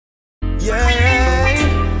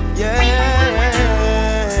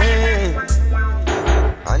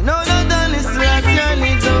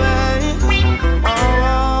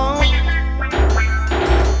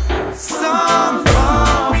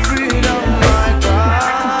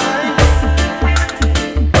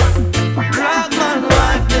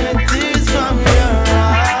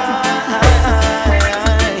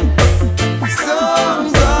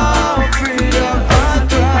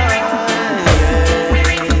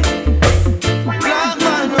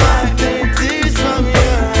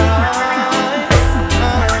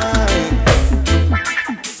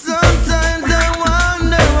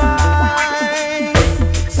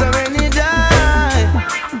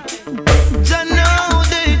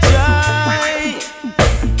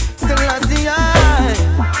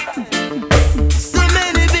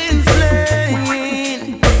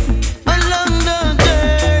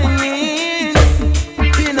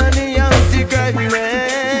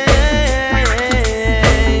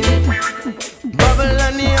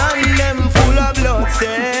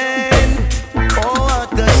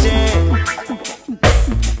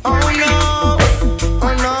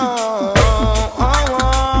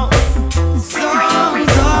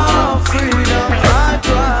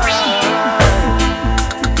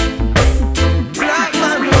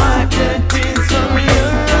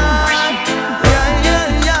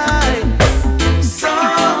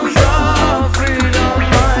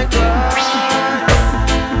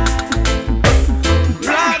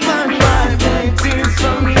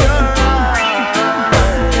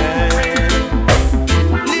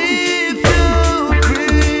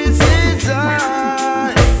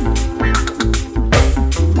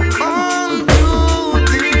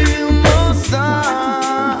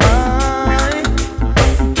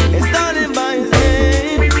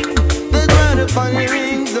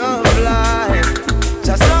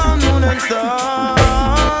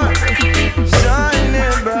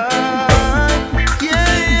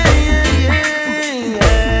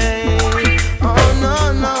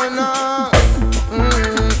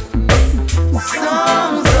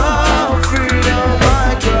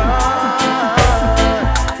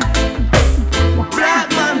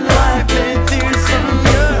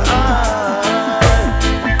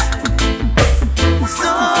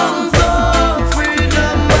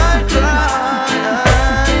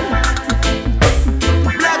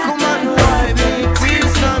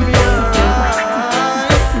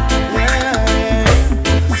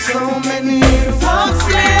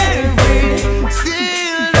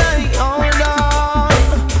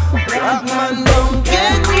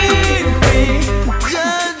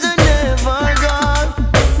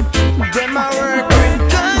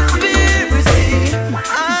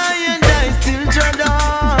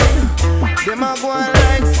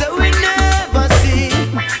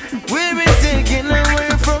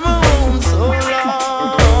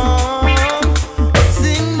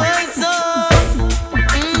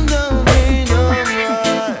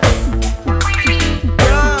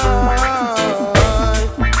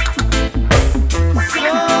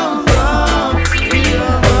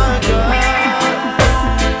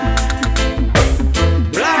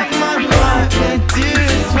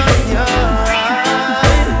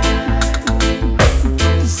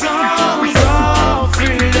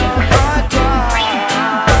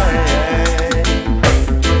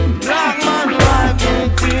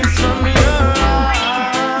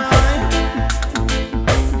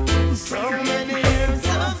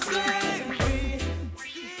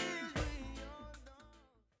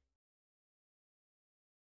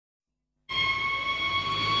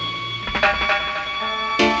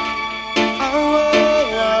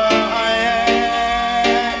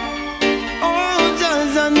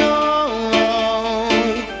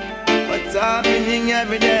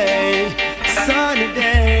sunny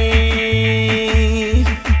day,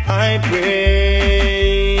 I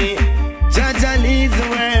pray, JAH leads the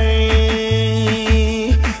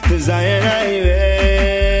way to Zion Highway.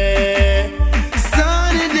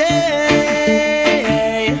 Sunny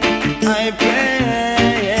day, I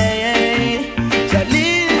pray, JAH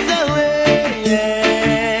leads the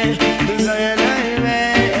way to Zion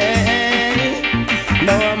Highway.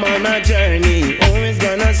 Now I'm on a journey, who is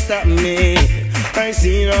gonna stop me? I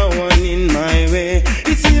see no one in my way.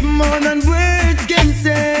 It's even more than words can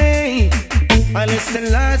say. I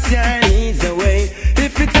listen last year leads the way.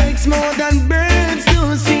 If it takes more than birds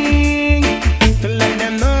to sing, to let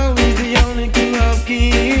them know he's the only King of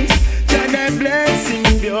Kings. JAH blessing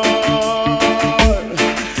pure,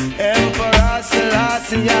 Emperor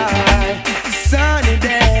Selassie. Sunny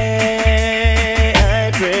day, I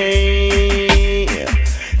pray,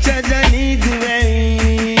 JAH leads the way.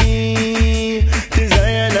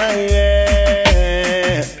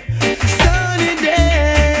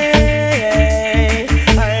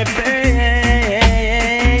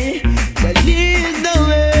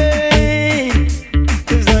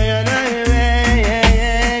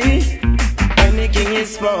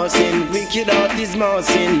 Wicked out is more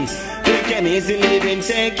sin. We can easily been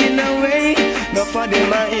taken away. But for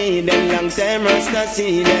them I hate them, long time Rasta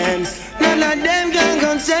see them. None of them can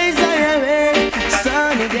come chase I away.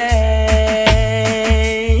 Sunny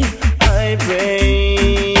day, I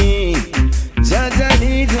pray, JAH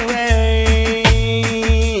leads the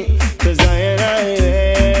way to Zion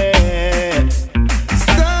Highway.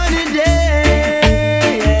 Sunny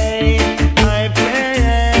day, I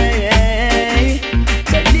pray,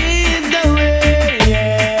 JAH leads the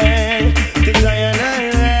way to Zion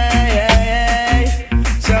Highway.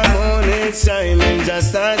 Jah moon is shining, Jah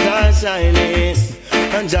stars are shining,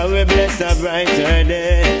 and Jah will bless a brighter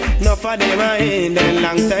day. No for them I hate them,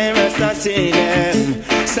 long time Rasta see them.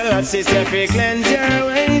 Selassie say fi cleanse your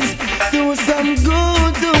ways, do some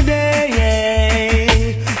good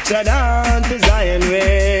today. Tread on to Zion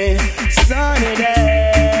way. Sunny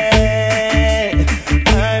day,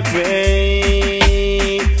 I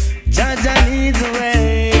pray, JAH leads the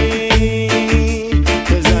way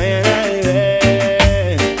to Zion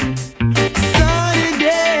Highway. Sunny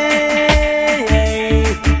day,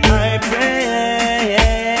 I pray,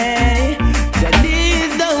 JAH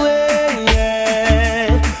leads the way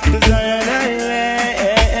to Zion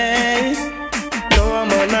Highway. Now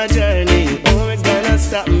I'm on a journey, who is gonna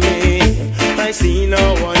stop me? I see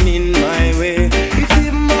no one in my way. It's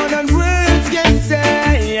even more than words can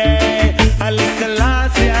say. I listen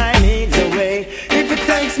last year, I need the way. If it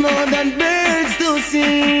takes more than birds to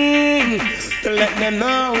sing, to let them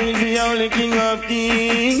know he's the only King of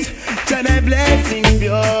Kings. JAH blessing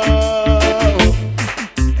pure,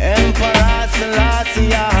 Emperor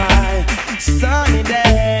Selassie. Sunny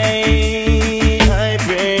day, I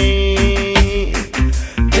pray,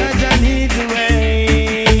 JAH leads the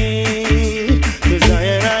way to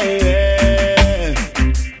Zion Highway.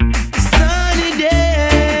 Sunny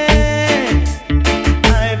day, I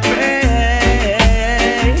pray,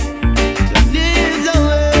 JAH leads the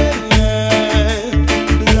way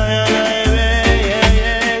to Zion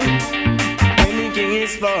Highway. Any king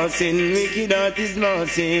is passing, wicked out is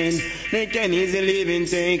mousing. They can easily been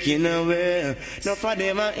taken away. No for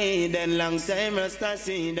them I hate them, long time Rasta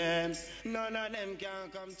see them. None of them can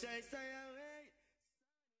come chase away.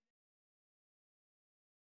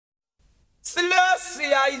 Selassie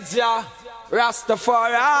JAH,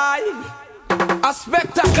 Rastafariii, a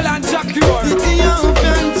spectacle and Jacure.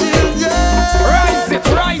 Ethiopian children, Rise it,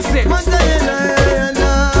 rise it, rise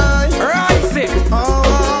it.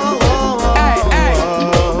 Hey, hey,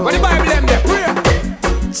 what the Bible them there? Pray.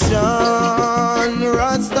 John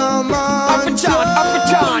Rastaman, Chant.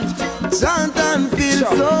 chant and feel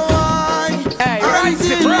so high. Hey, rise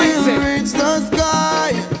it, rise it. Reach the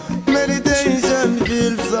sky, meditation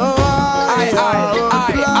feels so high.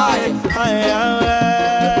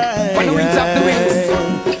 When the winds up the wings.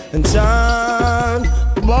 And chant,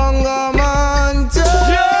 bongo man,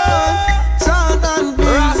 chant and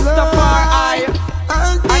feel so high. Rastafariii,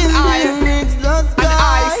 Until you reach the sky, and I,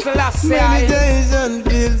 Selassie. meditation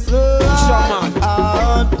feels so high.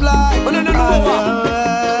 Outfly.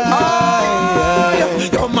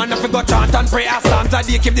 Yo man, if you go chant and pray a psalm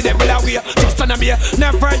today, keep the devil away. Just on me,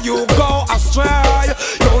 never you go astray.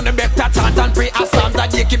 You no better chant and pray a psalm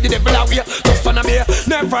today, keep the devil away. Just on me,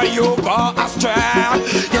 never you go astray.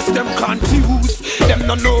 Yes, them confused, them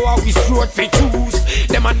no know how we road fi choose.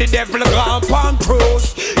 Them and the devil gone on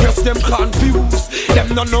cruise. Yes, them confused,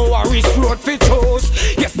 Them no know a risk road fi choose.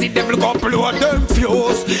 Yes, the devil go blow them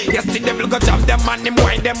fuse. Yes, the devil go jam them and him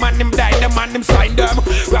wind them and him die them and him sign them.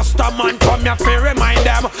 Rasta man come here fi remind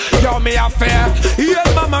them. Yo me a fair. Yeah,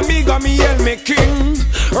 mama me go me yell me king.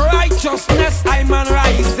 Righteousness I'm on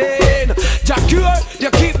rising. Jacure, you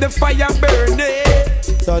keep the fire burning.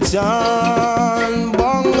 Touch on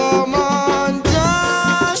bongo man,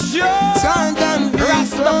 just chant and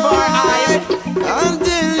Rastafariii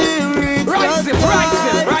until you reach the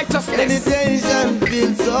sky. Righteousness. Meditation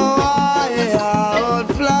feels so high, I would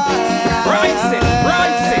fly. Rising.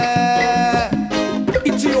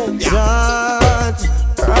 Ethiopia. Chant,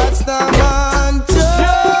 Rastaman,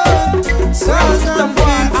 chant, chant and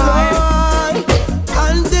feel so high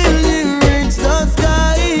until you reach the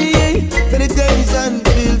sky. Meditation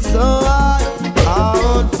feels so high, I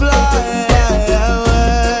would fly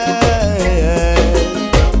away.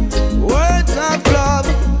 Words of love,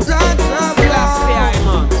 thoughts of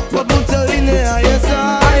love, but put her in the highest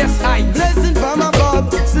side. Blessing from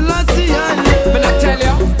above, Selassie I live. But I tell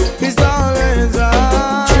you, it's always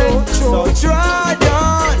right. So try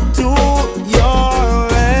on to your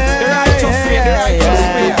way. the righteous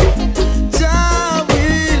way. Jah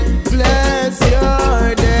will bless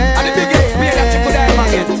your day. And the biggest way that you could ever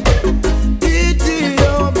get.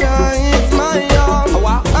 Ethiopia is my home.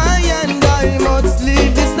 Wow. I and I must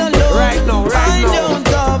leave this alone. Right now, right I now. don't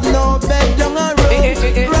have no bed down a road.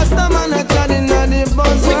 Rasta man a chatting on the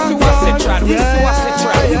bus. We see what's it trad, we see what's it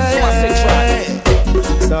trad, we see what's it trad.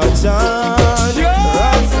 So chant,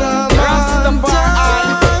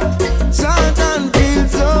 Rastafariii. chant and feel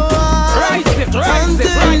so high. Rise it, Until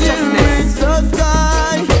righteousness. you reach the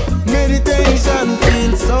sky. Meditation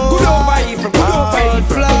feels so Good over high. evil, good over I would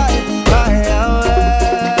evil. fly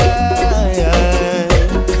away.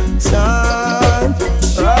 Chant,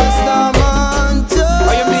 Rastaman,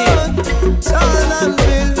 What you mean? chant and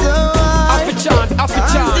feel so high. Happy chant.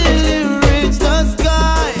 Until you reach the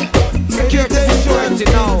sky. Security, security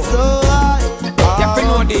now. So high, You have to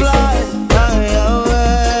know this.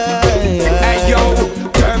 Hey yo,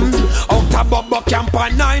 them out of Bubba camp a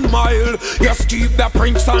 9 mile. Just keep the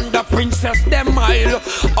prince and the princess them mile.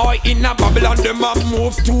 I in a Babylon them a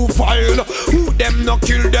move too vile. Who them no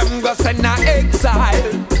kill them go send a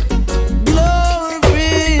exile.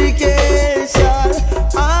 Glorification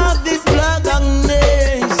of this black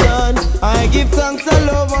nation. I give thanks and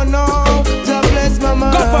love and all. God bless my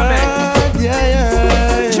mind. Government.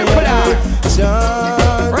 Yeah. Triple R.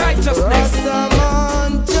 Chant, Righteousness.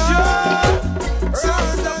 Rastaman, chant,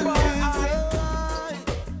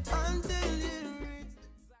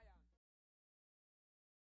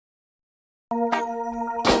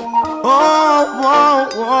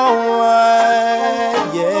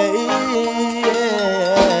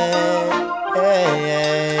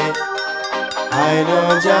 I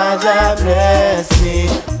know Jah bless me.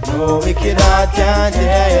 No wicked heart can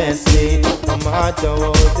test me. No matter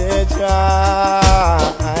what they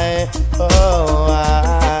try. Oh, I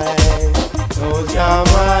know Jah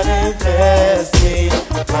manifest me.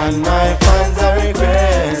 And my fans are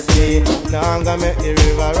request me. Now I'm gonna make the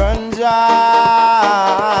river run dry.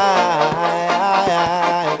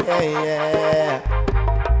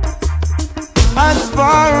 As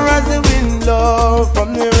far as the window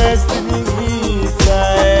from the rest of the east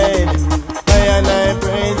side, I and I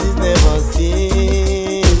praises never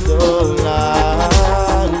cease, oh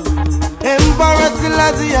Lord. Emperor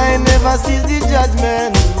Selassie, I never sees the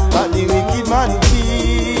judgment but the wicked man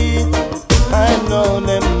feet. I know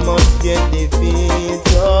them must get defeat,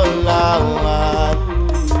 oh Lord.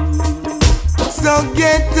 So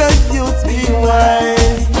get the youth, be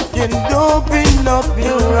wise, and open up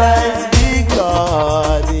your eyes.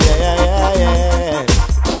 God, yeah.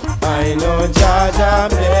 I know Jah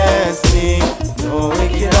bless me. No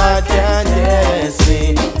wicked heart can test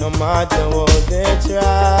me. No matter what they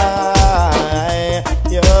try.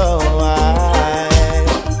 Yo,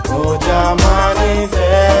 oh Jah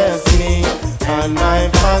manifest me. And my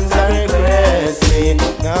fans are request me.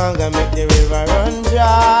 Now I'm gonna make the river run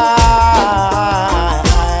dry.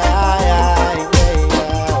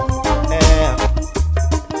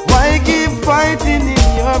 Why keep fighting in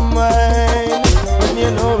your mind when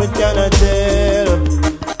you know it cannot help?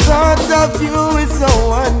 Thoughts of you is so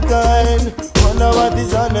unkind. Wonder what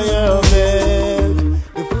is under your bed.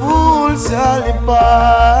 The fool shall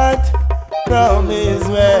depart from his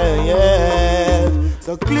way, yeah.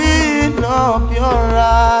 So clean up your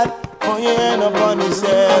heart, for you end up on the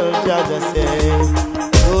shelf. Jah said,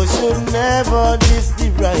 you should never diss the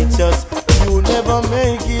righteous. You never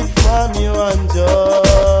make it from you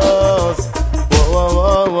unjust. Whoa,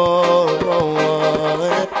 whoa, whoa, whoa,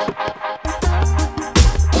 whoa.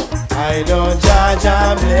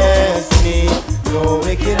 Jah bless me. No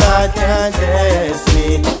wicked heart can test me,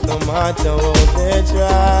 no matter what they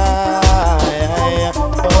try. Oh,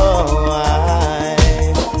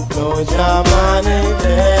 no Jah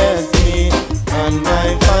manifest me, and my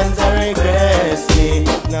fans are regress me.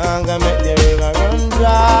 Now I'm gonna make the river run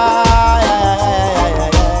dry.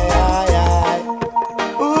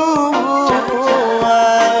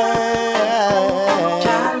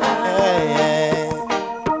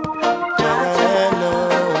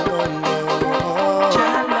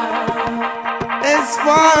 As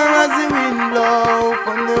far as the wind blow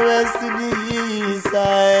from the west to the east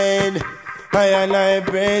side, I and I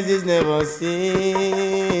praises never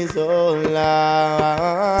cease, oh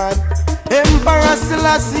Lord. Emperor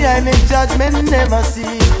Selassie and the judgment never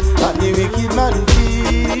cease, but the wicked man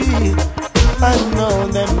feed, and know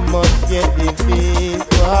them must get defeat.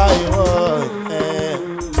 Why,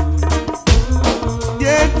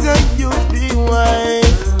 get a youth, be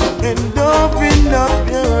wise, and open up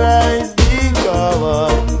your eyes.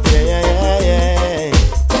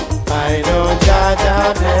 I know Jah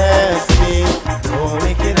bless me, no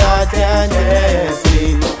wicked heart can test me,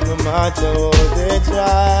 no matter what they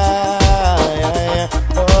try.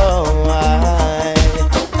 Oh,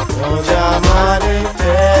 no Jah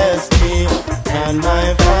manifest me, and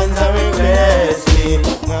my fans are regress me.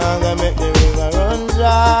 Now I'm gonna make the river run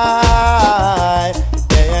dry.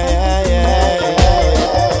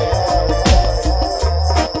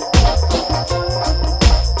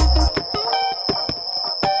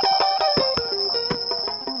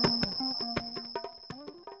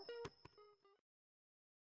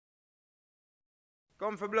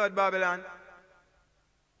 Come for blood, Babylon.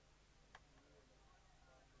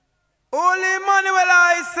 Holy Manuel,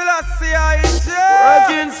 I Selassie, I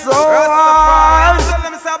working so hard.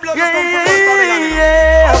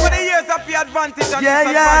 Yeah. Over the years, I feel advantage and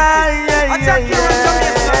disadvantage. I check you on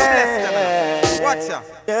the watch ya.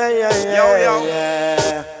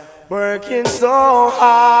 Yeah. Working so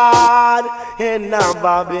hard in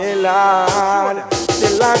Babylon,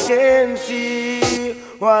 till I can see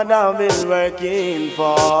what I've been working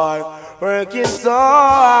for. Working so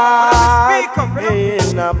hard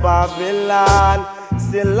in Babylon,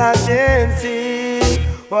 still I can see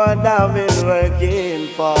what I've been working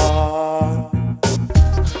for.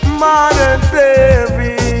 Modern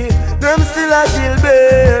slavery, them still a kill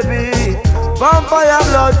baby. Vampire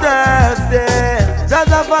blood thirsty, just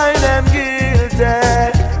to find them guilty.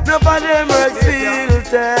 Nobody them works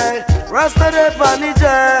filthy. Rasta dey on the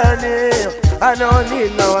journey, I don't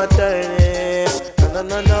need no attorney. No.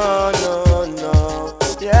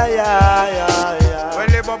 Yeah. Well,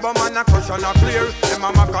 the Baba man a cushion a clear, the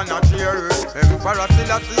mama cannot hear. Emperor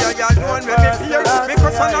Selassie, I alone when me fear. Me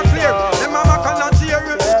cushion a clear, the mama cannot hear.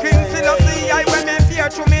 King Selassie, I when me fear.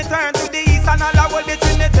 To me turn to the east and all I will the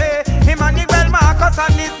Trinity. Emmanuel Marcus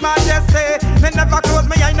and His Majesty. Me never close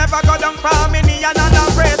me, I never go down for me. And I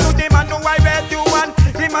pray to the man who I read you and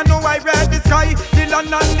the man who I read the sky, the land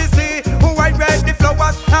and the sea. Who I read the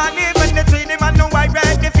flowers and even the tree. The man who I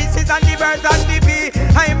read the fishes and the birds and the bee.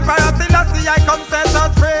 I'm Emperor Selassie, I come set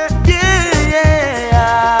us free.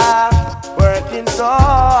 Yeah. Working so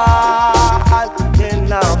hard in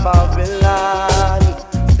Babylon,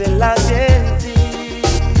 still I can see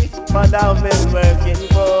what I've been working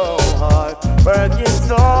for. Working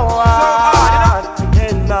so hard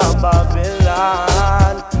in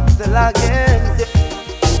Babylon, still I can see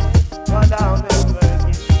what I've been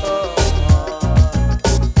working for.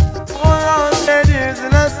 400 years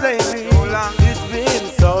in a slavery, it's been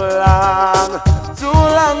so long. Too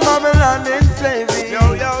long Babylon in slavery,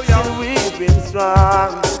 still we've been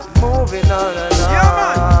strong. Moving on and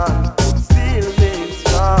on, still being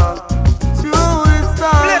strong. Through this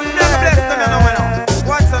storm, bless them.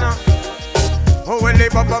 What's that? Oh, well, the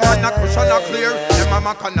Baba man a cushion a clear, the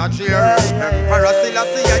mama cannot hear. Emperor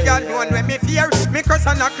Selassie, I alone when me fear. Me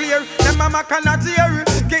cushion a clear, the mama cannot hear.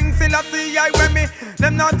 King Selassie, I when me.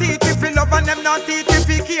 Them not teach if we love and them not teach if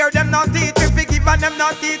we care. Them not teach if we give and them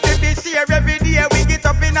not teach if we share. Every day we get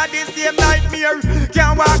up in a the same nightmare.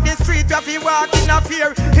 Can't walk the street if we walk in a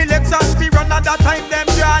fear. Elections we run at that time them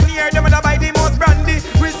draw near. Them wanna buy the most brandy,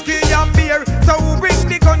 whiskey and beer. So who bring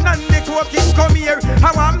the gun and the coke come here? I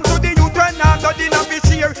want to the youth when I got in a fish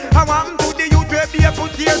here. I want to the youth where be a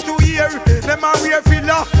put ear to ear. Them a wear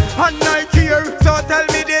filler and night here. So tell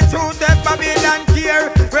me the truth if Babylon care.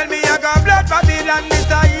 When me a got blood Babylon is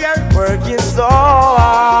a year. Working so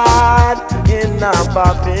hard in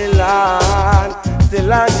Babylon,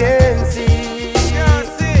 still I can see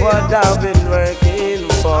what I've been working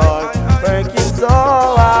for. Working so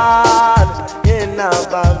hard in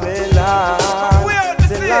Babylon,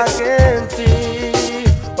 still I can see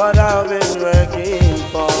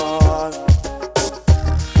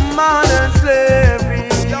modern slavery.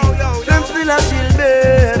 Them still a kill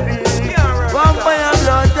baby. Vampire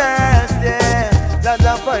blood test, yeah. That's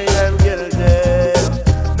a fire them guilty.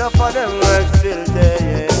 Enough of them work still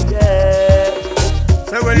there, yeah.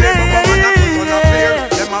 Say when them mama gonna fear,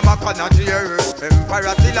 them mama cannot hear.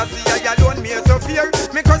 Emperor Selassie, I alone me so fear.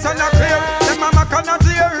 Me caution not clear, them mama cannot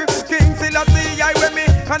hear. King Selassie, I with me,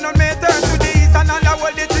 and on me turn to the east and all the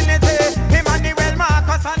world the Trinity. Emmanuel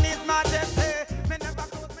Marcus and His Majesty. Me never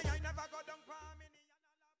close me, I never go down for me.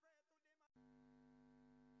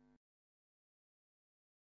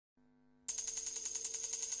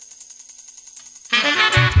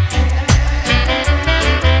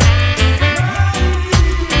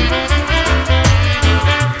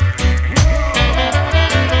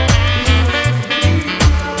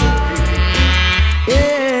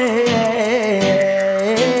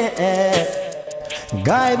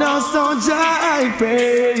 Guide us, oh Jah, I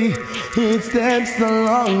pray. Each steps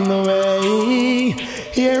along the way.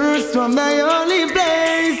 Hear us from thy holy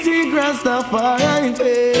place. Seek Rastafariii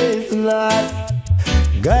face, Lord.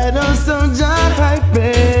 Guide us, oh Jah, I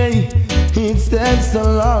pray. Each steps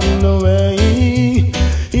along the way.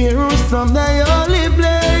 Hear us from thy holy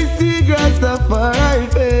place. Seek Rastafariii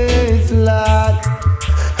face, Lord.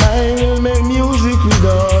 I will make music with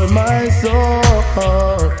all my soul.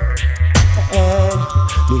 And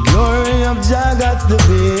the glory of Jah got to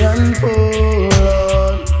be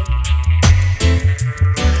unfold.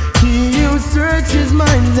 He who searches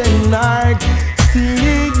minds and heart,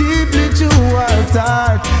 seeing deeply through our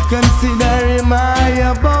thought, consider him high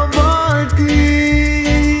above all things.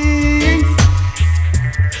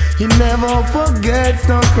 He never forgets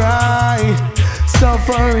to cry.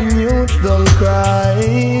 Suffering youth don't cry.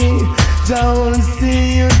 Jah will see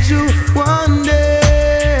you through one day.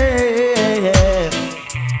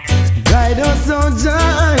 Guide us, oh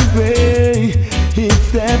Jah, I pray. Each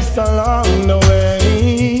steps along the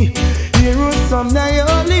way. Hear us from thy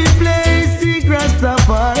holy place. Seek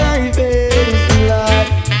Rastafariii face, Lord.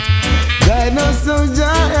 Guide us, oh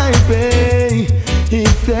Jah, I pray.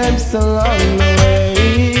 Each steps along the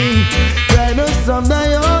way. Guide us from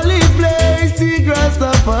thy holy place. Seek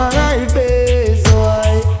Rastafariii face.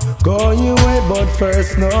 Why? Go your way, but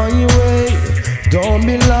first know your way. Don't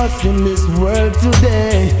be lost in this world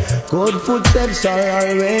today. Good footsteps shall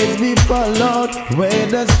always be followed. Way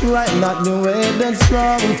that's right, not the way that's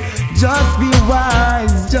wrong. Just be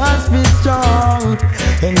wise, just be strong,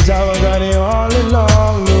 and Jah will guide you all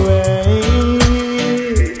along the way.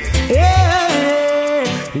 Yeah,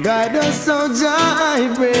 guide us, oh Jah,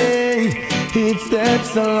 I pray. Each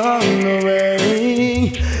steps along the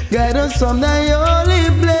way. Guide us from thy holy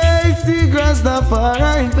place. Seek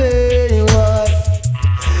Rastafariii face.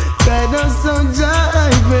 Guide us, oh Jah,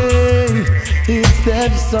 I pray. Each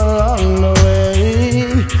steps along the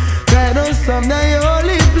way. Guide us from thy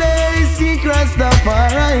holy place. Seek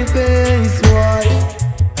Rastafariii face. Why?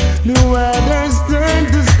 The weather's turned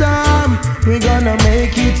to storm. We're gonna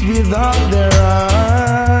make it without their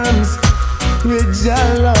arms. With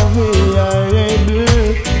Jah love we are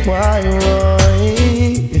able. Why?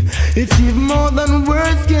 It's even more than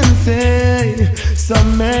words can say. So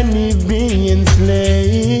many being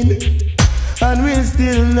slain, and we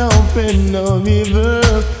still open no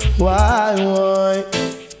evil. Why?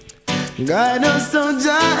 Guide us, oh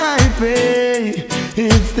Jah, I pray.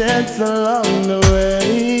 Each steps along the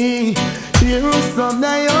way. Hear us from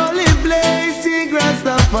thy holy place. Seek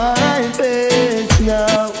Rastafariii face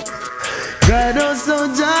now. Guide us, oh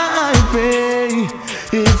Jah, I pray.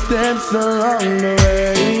 Each steps along the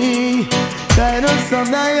way. Guide us from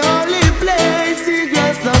thy holy place. Seek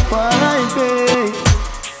Rastafariii face.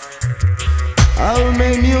 I will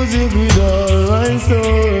make music with all my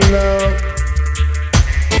soul now.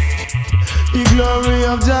 The glory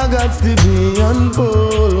of Jah got to be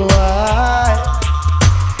unfold. Why?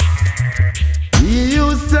 He who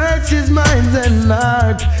searches minds and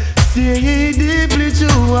heart, see deeply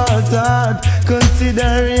through our thought,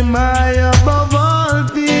 consider him high above all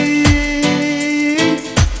things.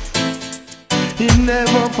 He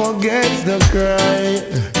never forgets the cry.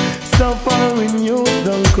 Suffering you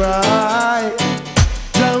don't cry.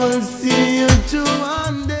 I will see you through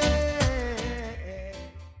one day.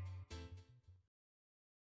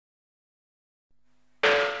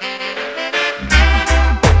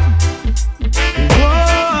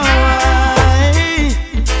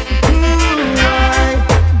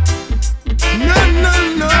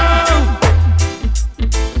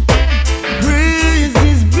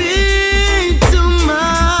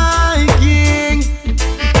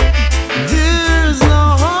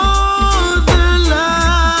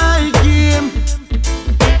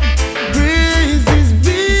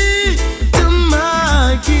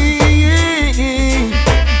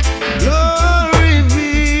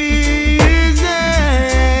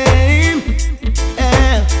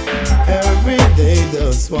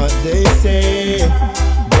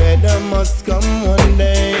 must come one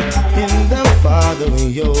day. In the Father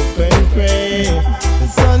we hope and pray. The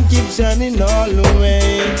sun keeps shining all the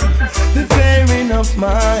way. The fairing of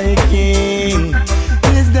my King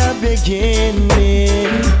is the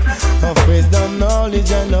beginning of wisdom,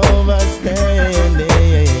 knowledge and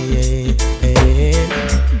understanding.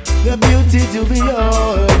 The beauty to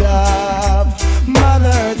behold of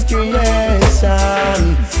Mother Earth's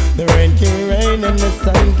creation. The rain can rain and the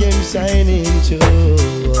sun came shining too.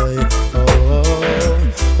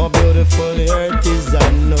 Oh, beautiful the earth is, I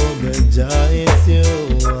know the JAH is you.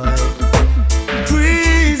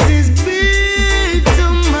 Praises be to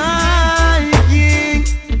my King.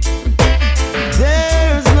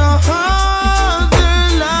 There's no other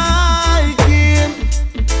like him.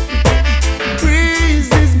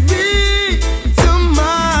 Praises be to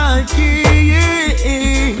my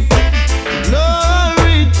King.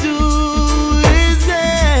 Glory to his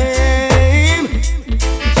name.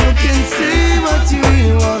 You can say what you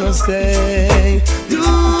really wanna say, do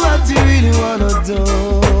what you really wanna do,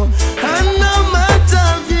 and no matter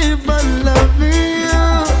if I love you.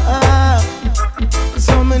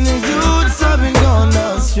 So many youths have been gone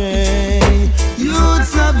astray,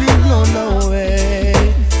 youths have been blown away.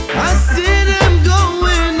 I see them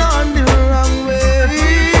going on the wrong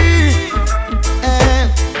way. And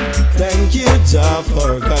thank you, Jah,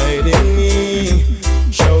 for guiding me,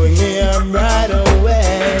 showing me a brighter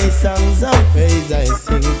way. Songs of praise I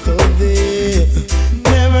sing to thee,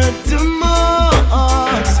 never too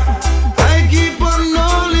much. I keep on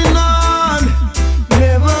rolling on,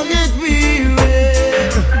 never get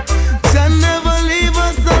weary. Shall never leave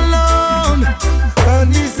us alone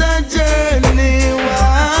on this journey.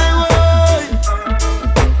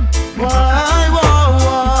 Why?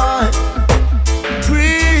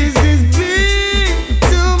 Praises be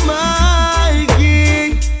to my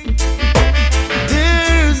King.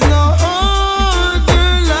 There's no other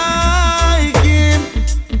like him.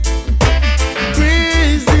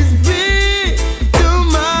 Praises be to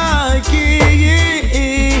my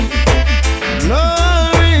King.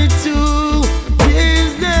 Glory to his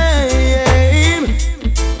name.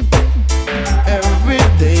 Every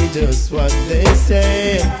day just what they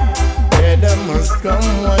say, there must come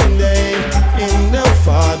one day. In the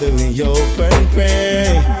Father we hope and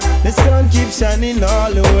pray. The sun keeps shining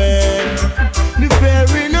all the way. The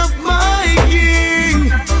fairing of my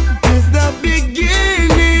King is the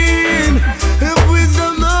beginning of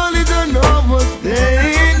wisdom, knowledge and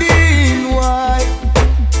understanding. Why?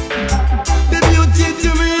 The beauty to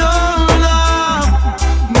me all of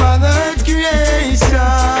Mother Earth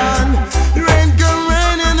creation. Rain come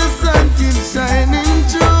rain and the sun keeps shining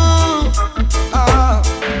through. Oh,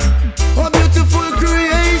 beautiful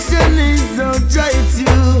creation is so bright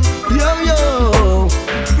you. Yo,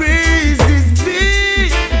 praises be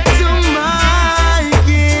to my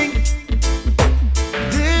King.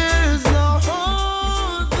 There's no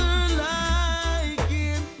other like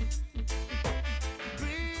him.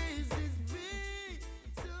 Praises be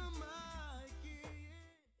to my King.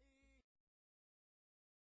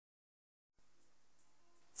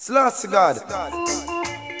 Slash God.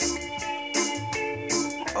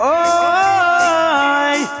 Oh,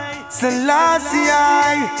 Selassie,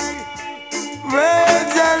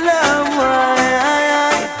 praise the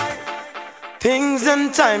Lord. Things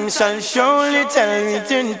and time shall surely tell it,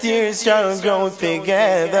 and tears shall grow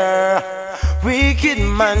together. Wicked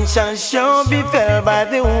man shall sure be fell by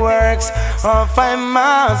the works of my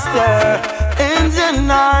master. In the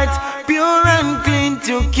night, pure and clean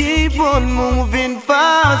to keep on moving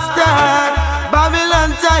faster.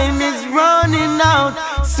 Babylon time is running out,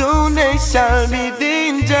 soon there shall be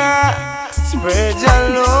danger. Spread your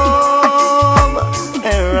love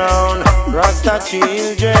around Rasta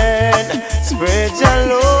children. Spread your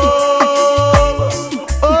love,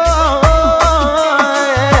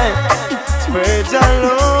 yeah. Spread your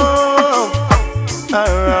love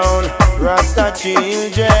around Rasta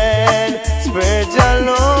children. Spread your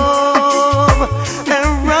love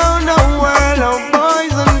around the world of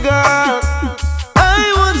boys and girls. I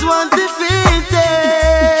was once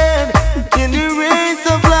defeated in the race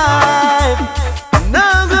of life.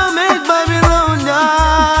 Now go make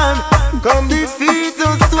Babylonian come defeat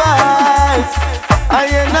us twice. I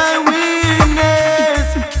and I witness,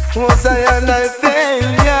 was I and I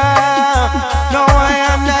failure. Now I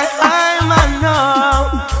am that I'm now.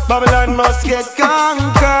 Babylon must get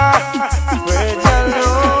conquered. Spread your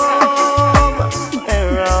love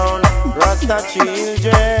around Rasta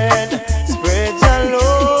children. Spread your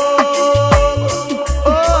love,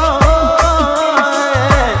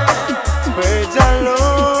 yeah. Spread your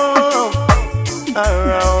love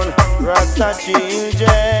around Rasta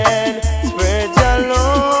children.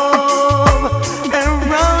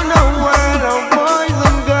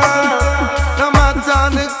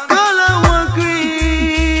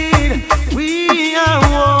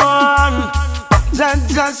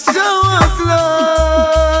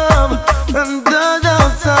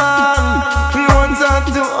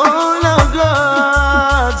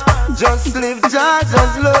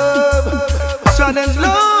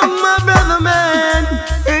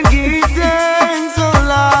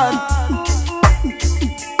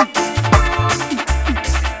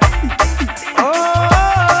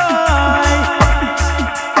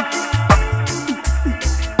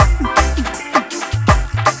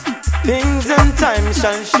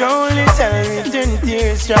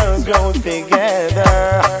 shall grow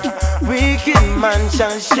together. Wicked man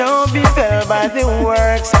shall show be fell by the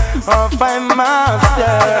works of my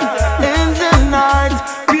master. In the night,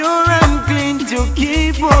 pure and clean to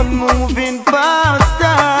keep on moving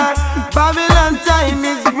faster. Babylon time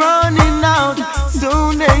is running out,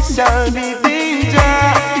 soon there shall be danger.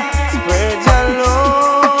 Spread your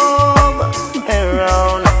love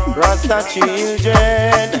around Rasta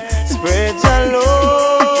children. Spread your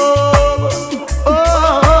love, oh,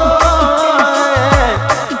 yeah.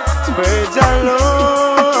 Spread your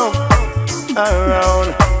love around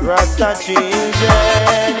Rasta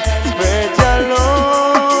children. Spread your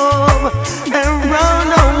love around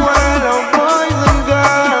the world of boys and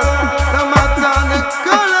girls. No matter the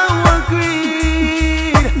color or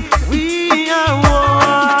creed, we are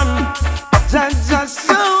one. Just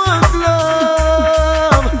show us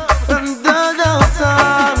love and the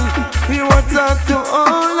sun. We want talk to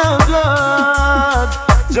all of God.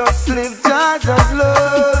 Just live Jah's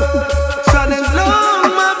love. Shining long,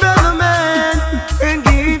 my brother man, and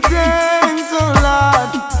give thanks, oh Lord.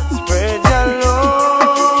 Spread your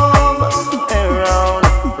love around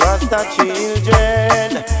Rasta children.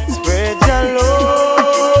 Spread your love.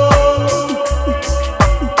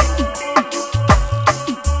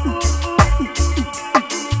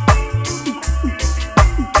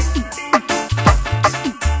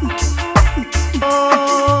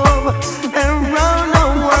 Around the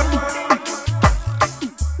world.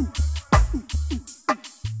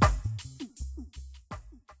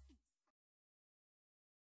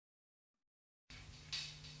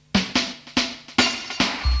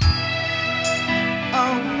 Oh,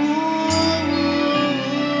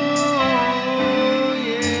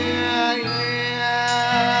 yeah, yeah.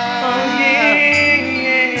 Oh, yeah.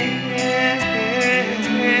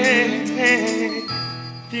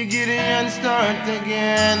 Figuring and start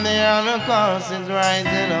again, the Holocaust is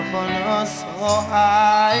rising up on us so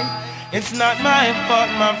high. It's not my fault,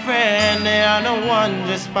 my friend, they are the ones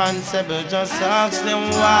responsible, just ask them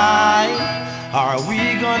why. Are we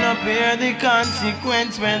gonna bear the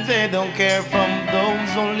consequence when they don't care from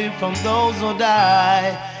those, only from those who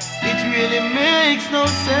die? It really makes no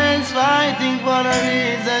sense fighting for a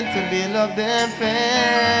reason to build up their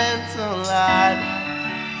fence, oh Lord.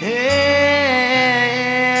 Hey,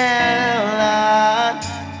 Lord.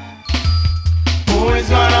 Who is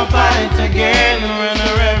gonna fight again when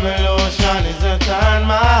the revolution is at hand,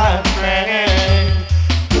 my friend?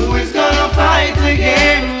 Who is gonna fight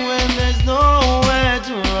again when there's nowhere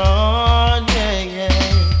to run? Yeah, yeah.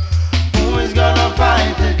 Who is gonna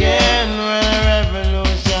fight again when the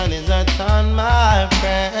revolution is at hand, my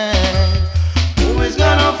friend? Who is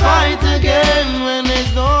gonna fight again when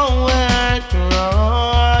there's nowhere to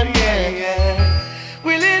run? Yeah, yeah.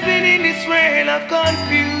 We're living in this world of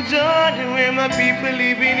confusion where my people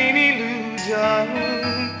living in illusion.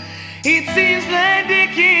 It seems like they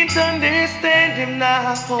can't understand him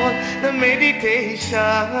now. The meditation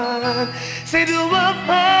say to our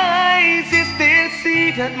eyes, you still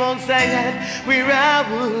see that Mount Zion where I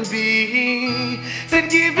will be. Said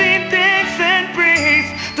giving thanks and praise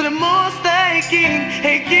to the Most High King,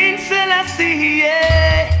 hey King Selassie,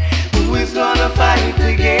 yeah. Who is gonna fight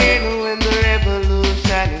again when the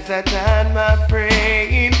revolution is at hand, my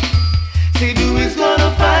friend? Say who is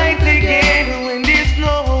gonna fight again when there's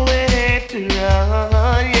nowhere to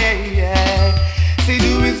run, yeah, yeah. Say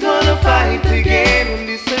who is gonna fight again when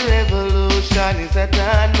this revolution is at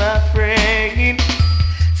hand, my friend?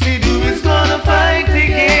 Say who is gonna fight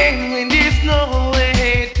again when there's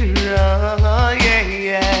nowhere to run, yeah,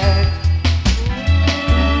 yeah.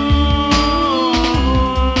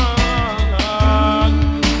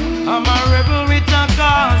 I'm a rebel with a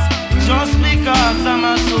cause, just because I'm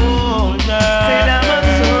a soldier. Said I'm a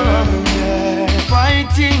soldier,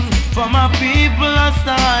 fighting for my people as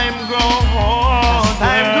time grow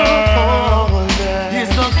older. He's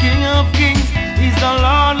the King of Kings, he's the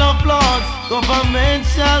Lord of Lords. Government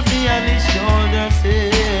shall be on his shoulders.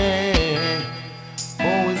 Hey,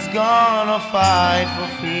 who is gonna fight for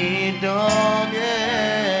freedom?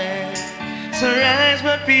 Yeah. So rise,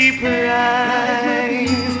 my people,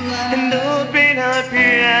 rise, and open up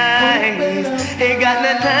your eyes. Ain't got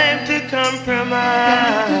no time to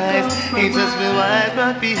compromise. Ain't just be wise,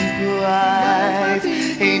 my people, wise.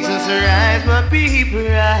 Ain't just rise, my people,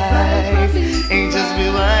 rise. Ain't just be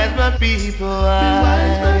wise, my people,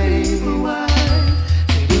 wise.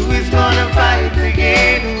 Who is gonna fight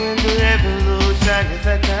again when the revolution is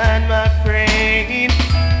at hand, my friend?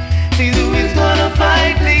 See who is gonna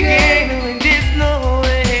fight again when there's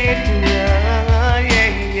nowhere to run,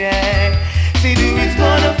 yeah, yeah. See who is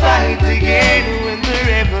gonna fight again when the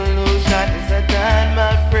revolution is at hand,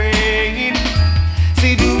 my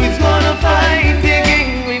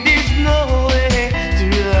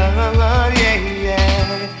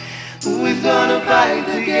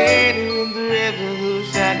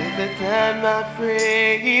time, my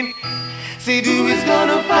friend. Say who is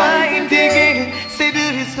gonna fight again? Say who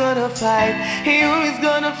is gonna fight? Hey, who is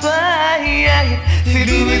gonna fight? Say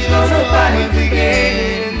who is gonna fight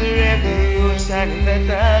again? The revolution is at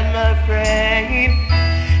hand, my friend.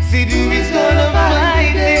 Say who is gonna fight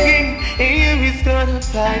again? Hey, who is gonna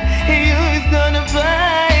fight? Hey, who is gonna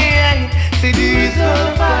fight? Say who is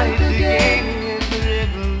gonna fight again? The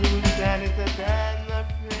revolution is at hand, my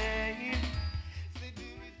friend. Say who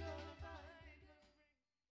is gonna fight?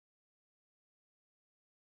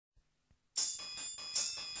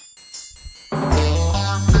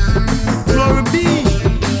 Glory be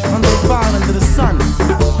unto the Father and to the Son, unto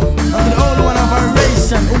the Holy One of our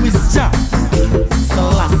nation, who is JAH,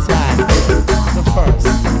 Selassie the first.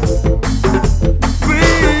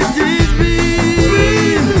 Praises be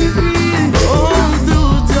unto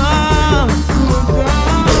JAH,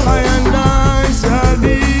 I and I shall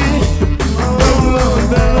be.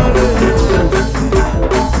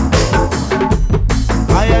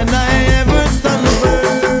 I and I ever stand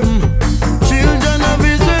firm. Children of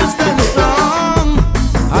Israel stand strong.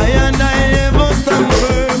 I and I ever stand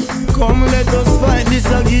firm. Come let us fight this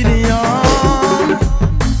Gideon.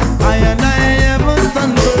 I and I ever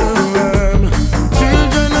stand firm.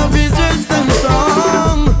 Children of Israel stand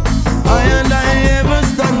strong. I and I ever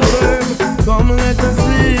stand firm. Come let us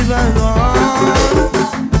live as one.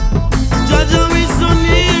 Jah we so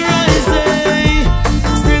near, I say,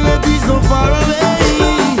 still not be so far away.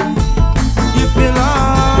 If you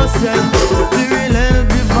lost it, we will help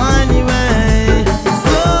you find your way.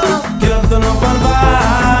 So get up, stand up and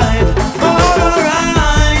fight.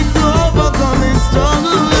 Alright, to overcome this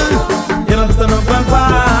struggle. Get up, stand up and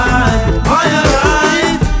fight.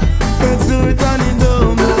 Alright, let's do it on the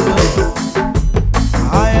double.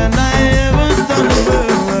 I and I ever stand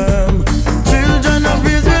firm. Children of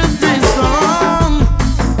Israel stay strong.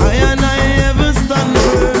 I and I ever stand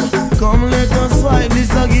firm. Come let us fight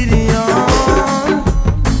this Gideon.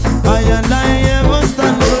 I and I ever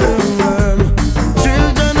stand firm.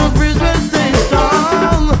 Children of Israel stay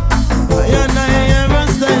strong. I and I ever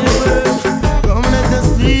stand firm. Come let us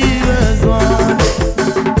live as one.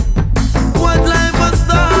 What life has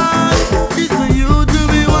start is for you to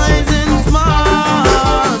be wise and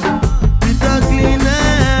smart, with a clean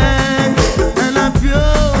hand and a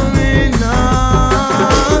pure in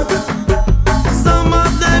heart. Some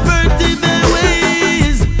have diverted their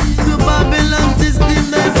ways to Babylon system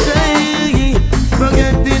they stray,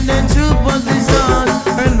 forgetting their true position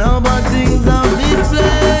and how bad things have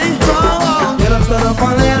displayed. So get up, stand up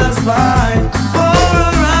and let us fight.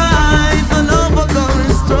 Alright, and overcome the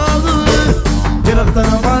struggle. Get up,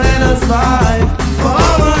 stand up and let us fight.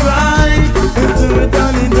 Alright, let's do it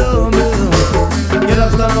on the double. Get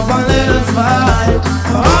up, stand up and let us fight.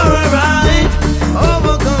 Alright,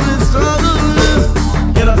 overcome the struggle.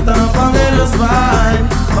 Get up, stand up and let us fight.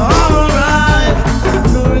 Alright,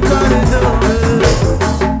 do it on the double.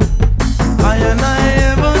 I and I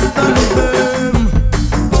ever stand firm.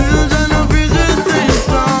 Children of Israel stay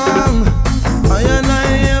strong. I and I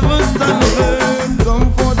ever stand firm. Come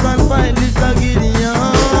forth and fight this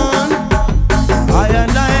Gideon. I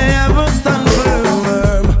and I ever stand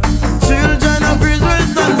firm. Children of Israel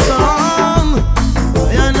stand strong.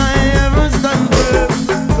 I and I ever stand firm.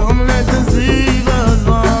 Come let us live as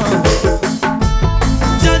one.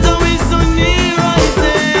 Jah we so near, I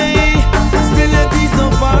say, still yet he so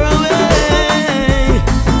far away.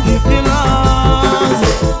 If you lost,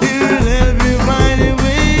 he will help you find a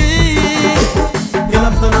way. Get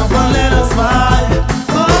up, stand up and let us fight.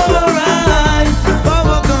 Alright,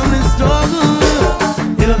 overcome the struggle.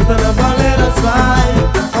 Get up, stand up and let us fight.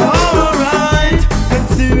 Alright,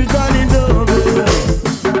 let's do it on the double.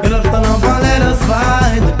 Get up, stand up and let us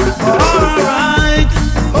fight. Alright,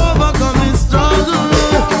 overcome the struggle.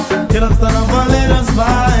 Get up, stand up and let us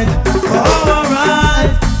fight.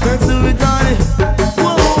 Alright, let's do it on it.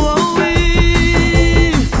 Whoa, whoa,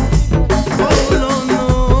 wee. Oh, no, no.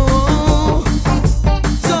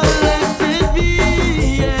 So let it be,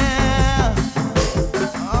 yeah.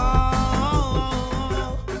 Oh,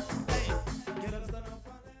 hey. Get up, stand up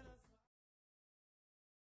and let us.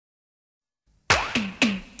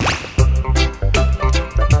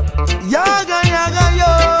 Yaga, yaga,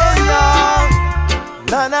 yo, ya.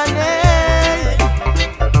 Na, na, nay.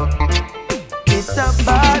 It's a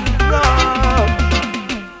bad road.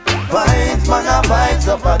 Vibes, man, a vibes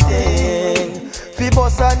up a thing. Fi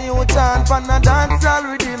boss a new chant pan a dancehall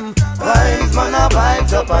rhythm. Vibes, man, a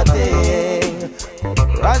vibes up a thing.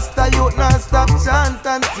 Rasta youth not stop chant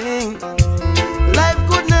and sing. Life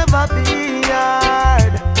could never be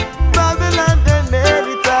hard. Babylon then made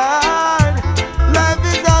it hard. Life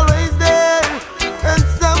is always there.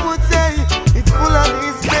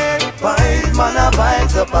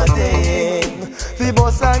 up a thing. We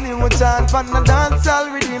boss a new chant from the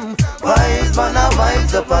dancehall rhythm. Vibes man a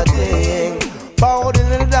vibes up a thing. Power in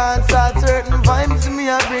the dancehall, certain vibes me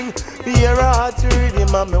a bring. Me hear a hot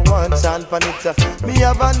rhythm and me want chant pan it. Me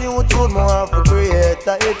have a new tune, me want to create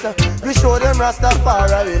it. We show them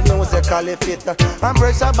Rastafariii musically fit. And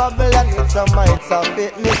pressure Babylon with some minds of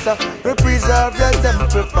fitness. We preserve your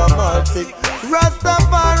temple from all sick.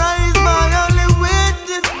 Rastafariii is my only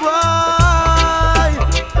witness, boy.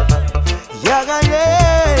 Yaga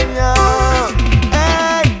yeah.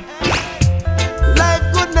 Hey, life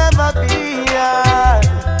could never be hard.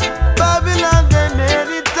 Babylon they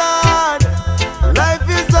made it hard. Life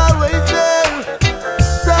is always fair.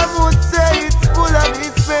 Some would say it's full of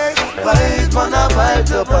despair. Vibes man a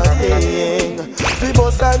vibes up a thing. We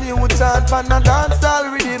boss a new chant pan a dancehall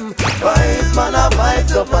rhythm. Vibes man a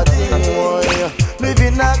vibes up a thing. Live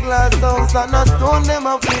in a glass house and a stone them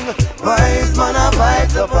a fling. Vibes man a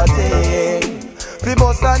vibes up a thing. We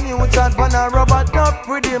boss a new chant pan a rubber duck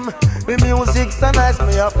rhythm. The music's so nice,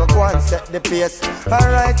 me have to go and set the pace. A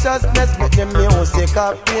righteousness make the music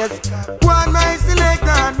a pace. One nice selector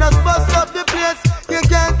and just bust up the place. You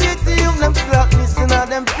can't take the young them slackness in a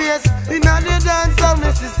them face. In a the dance of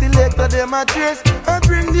me see selector them a trace. And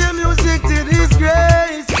bring the music to this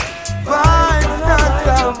grace. Vibes, dance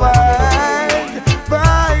and vibes.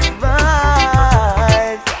 Vibes,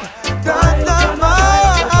 vibes. Dance and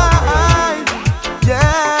vibes. Yeah.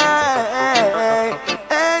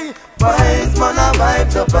 Hey, vibes, man, a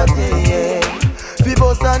vibes up a thing.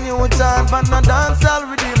 People a new chant, man, a dancehall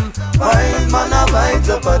rhythm. Vibes, man, a vibes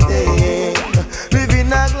up a thing. Live in a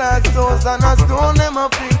glass house and a stone them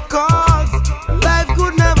up because life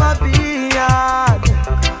could never be hard.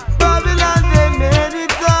 Babylon, they made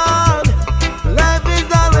it hard. Life is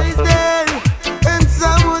always there. And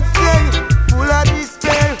some would say, full of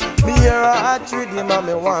despair. Me hear a hot rhythm and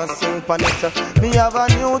me want sing pan it. Me have a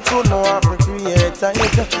new tune, me want to create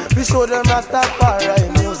it. We show them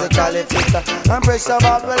Rastafariii musically fit. And pressure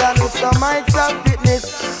Babylon with some minds of fitness.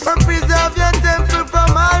 And preserve your temple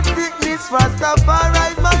from all sickness.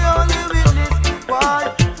 Rastafariii is my only witness. Why?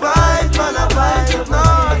 Vibes man a vibes, no.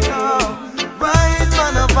 Vibes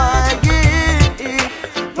man a vibes.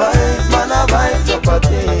 Vibes man a vibes up a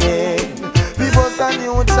thing. We boss a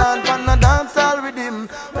new chant and a dancehall rhythm.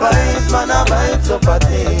 Vibes man a vibes up a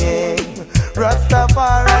thing.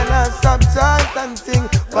 Rastafariii and some chant and sing.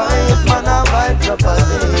 Vibes man a vibes up a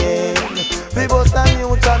thing. We boss a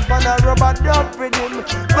new chant and a rubber duck rhythm.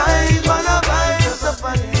 Vibes man a vibes up a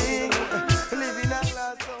thing. Live in a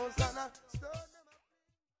glass house and a stone.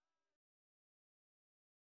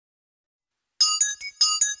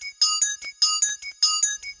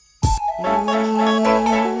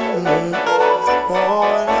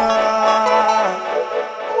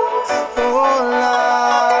 Oh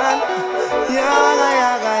Lord,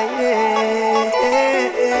 yaga, yeah.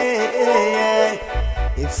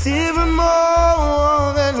 It's even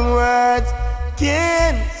more than words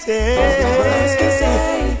can say.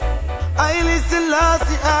 I listen last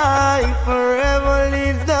I forever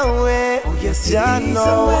leads the way. Oh yes, Jah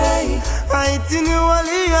know. I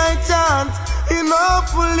continually I chant.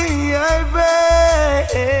 Enough,fully I pray.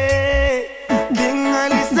 King I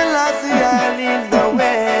listen last I lead the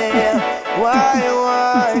way. Why?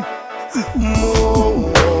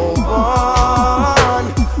 Move on.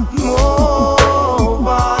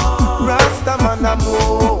 Rasta man a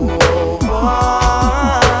move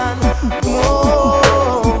on.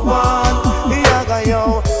 Yaga yo.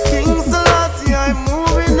 King Selassie I'm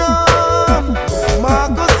moving on.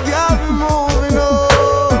 Marcus Garvey moving on.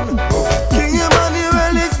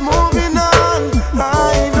 Moving on, I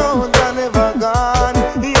know that never gone.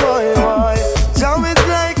 Boy,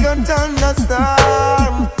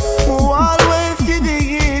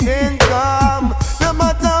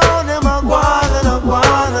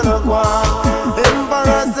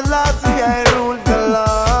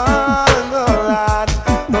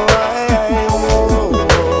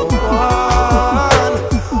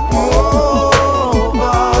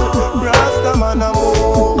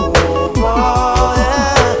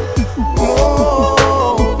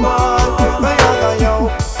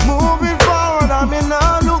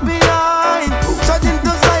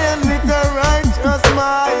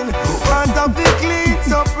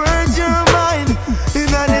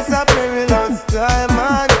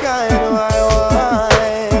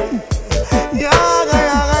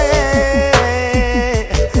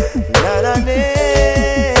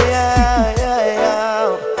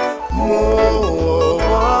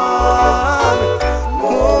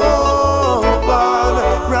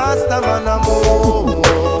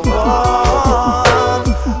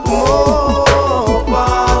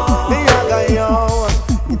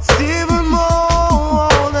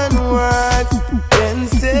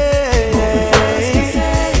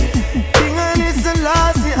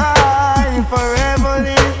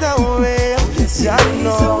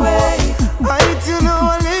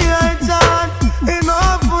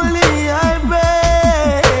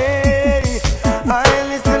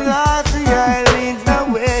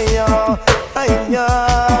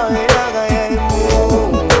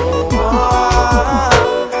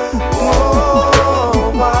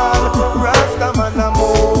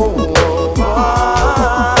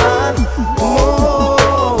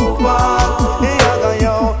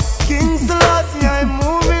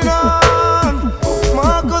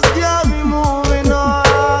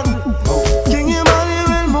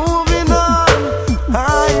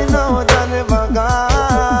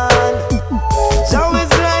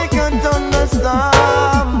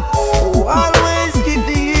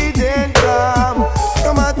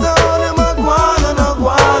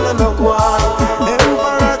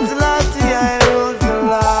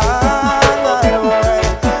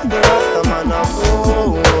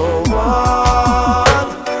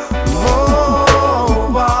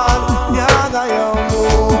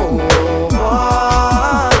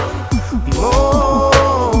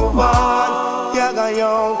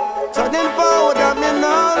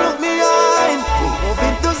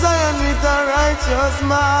 righteous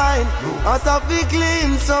mind. Out of the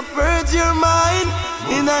clean, so purge your mind.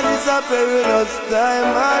 In a this a perilous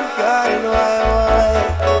time, mankind,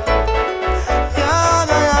 why?